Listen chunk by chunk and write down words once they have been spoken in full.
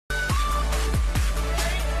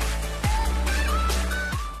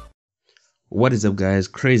What is up guys,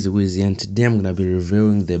 Crazy Whiz here, and today I'm going to be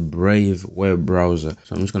reviewing the Brave web browser.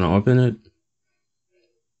 So I'm just going to open it.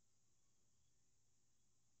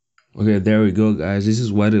 Okay, there we go guys. This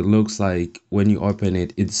is what it looks like when you open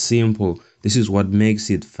it. It's simple. This is what makes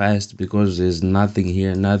it fast because there's nothing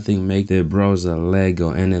here, nothing make the browser lag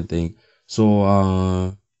or anything.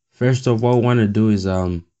 So first of all, what I want to do is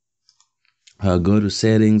go to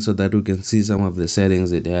settings so that we can see some of the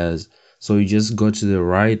settings it has. So you just go to the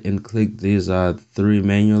right and click these three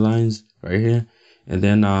menu lines right here, and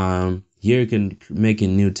then here you can make a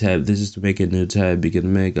new tab. This is to make a new tab. You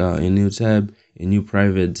can make a new tab, a new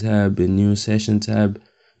private tab, a new session tab,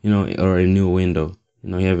 or a new window.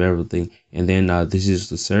 You have everything. And then this is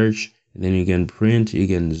the search, and then you can print, you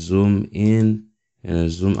can zoom in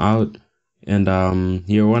and zoom out. And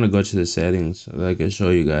here I want to go to the settings so that I can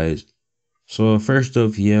show you guys. So first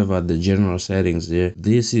off, you have the general settings there.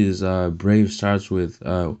 This is Brave starts with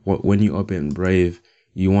when you open Brave,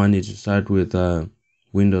 you want it to start with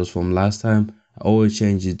Windows from last time. I always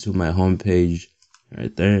change it to my home page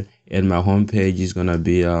right there, and my home page is gonna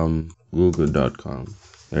be google.com.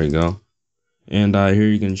 There you go. And here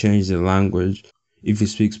you can change the language. If you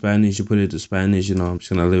speak Spanish, you put it to Spanish. I'm just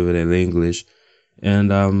gonna leave it in English.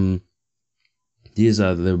 And these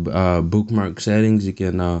are the bookmark settings. You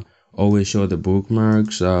can always show the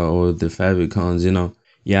bookmarks or the favicons,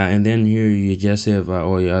 yeah. And then here you just have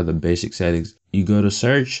all your other basic settings. You go to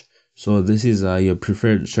search. So this is your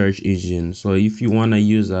preferred search engine. So if you want to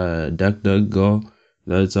use DuckDuckGo,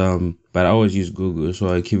 that's but I always use Google, so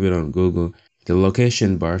I keep it on Google. The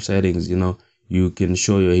location bar settings, you can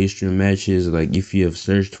show your history matches, like if you have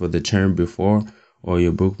searched for the term before, or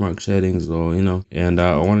your bookmark settings, or and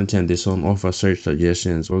I want to turn this on, offer search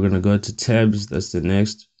suggestions. We're gonna go to tabs. That's the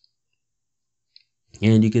next.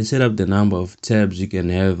 And you can set up the number of tabs you can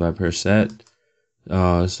have per set.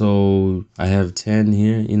 So I have 10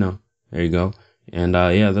 here, there you go. And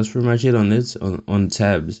yeah, that's pretty much it on this on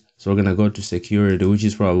tabs. So we're gonna go to security, which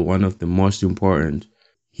is probably one of the most important.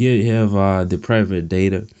 Here you have the private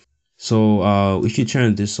data. So if you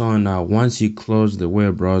turn this on, once you close the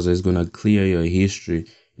web browser, it's gonna clear your history.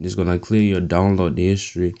 It's gonna clear your download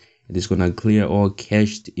history. It's gonna clear all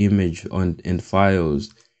cached image and files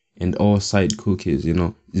and all site cookies.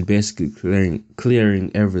 It's basically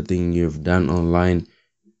clearing everything you've done online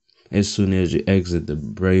as soon as you exit the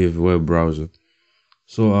Brave web browser.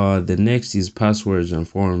 So the next is passwords and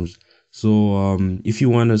forms. So if you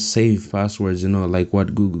want to save passwords, like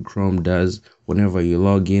what Google Chrome does, whenever you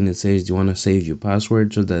log in, it says you want to save your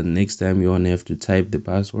password so that next time you won't have to type the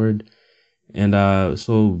password. And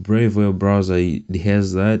so Brave web browser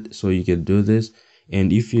has that, so you can do this.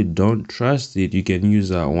 And if you don't trust it, you can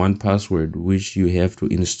use 1Password, which you have to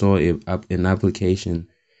install an application,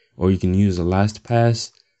 or you can use a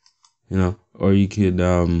LastPass, or you could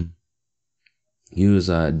use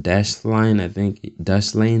a Dashlane, I think,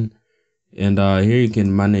 Dashlane. And here you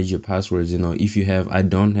can manage your passwords. If you have, I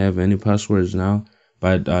don't have any passwords now,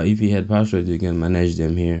 but if you had passwords, you can manage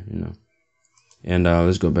them here. And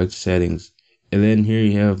let's go back to settings. And then here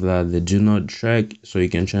you have the do not track, so you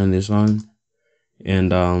can turn this on.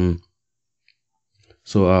 And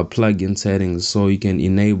so plugin settings, so you can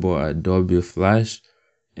enable Adobe Flash,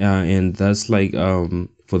 and that's like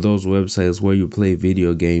for those websites where you play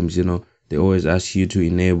video games, they always ask you to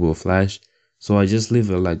enable Flash. So I just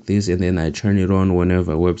leave it like this, and then I turn it on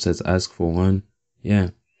whenever websites ask for one.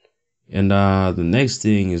 Yeah. And the next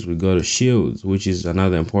thing is we go to shields, which is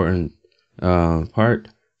another important part.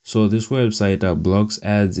 So this website blocks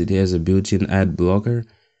ads. It has a built-in ad blocker.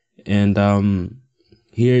 And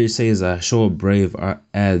here it says show Brave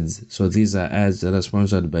ads. So these are ads that are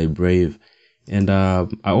sponsored by Brave. And I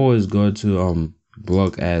always go to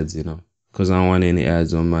block ads, because I don't want any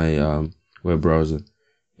ads on my web browser.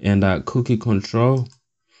 And cookie control.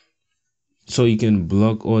 So you can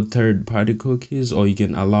block all third-party cookies, or you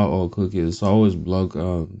can allow all cookies. So I always block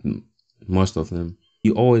most of them.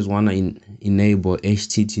 You always want to enable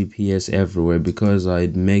HTTPS everywhere, because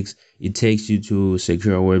it takes you to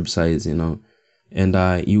secure websites,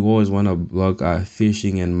 and you always want to block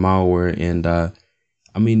phishing and malware. And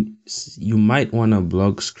I mean, you might want to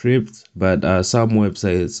block scripts, but some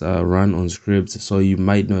websites run on scripts, so you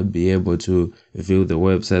might not be able to view the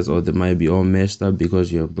websites, or they might be all messed up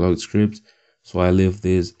because you have blocked scripts. So I leave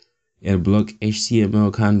this. And block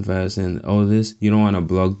HTML canvas and all this. You don't want to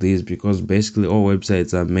block these, because basically all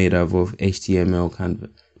websites are made up of HTML canvas.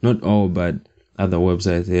 Not all, but other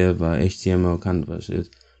websites have HTML canvases.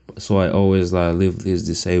 So I always leave this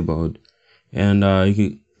disabled. And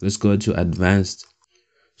let's go to advanced.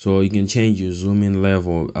 So you can change your zoom in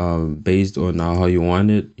level based on how you want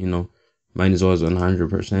it, Mine is always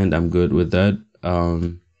 100%. I'm good with that.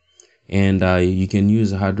 And you can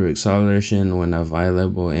use hardware acceleration when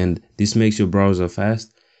available, and this makes your browser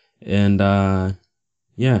fast. And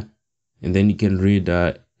yeah, and then you can read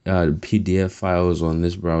PDF files on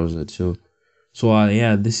this browser too. So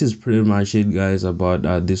yeah, this is pretty much it, guys,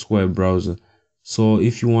 about this web browser. So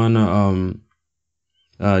if you wanna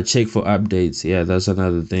check for updates, yeah, that's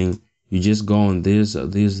another thing. You just go on these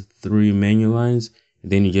three menu lines,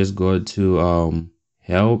 and then you just go to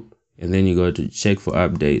help, and then you go to check for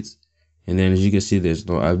updates, and then as you can see, there's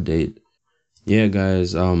no update. Yeah,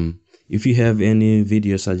 guys, if you have any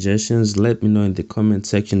video suggestions, let me know in the comment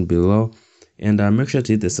section below, and make sure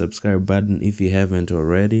to hit the subscribe button if you haven't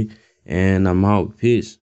already, and I'm out.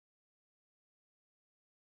 Peace.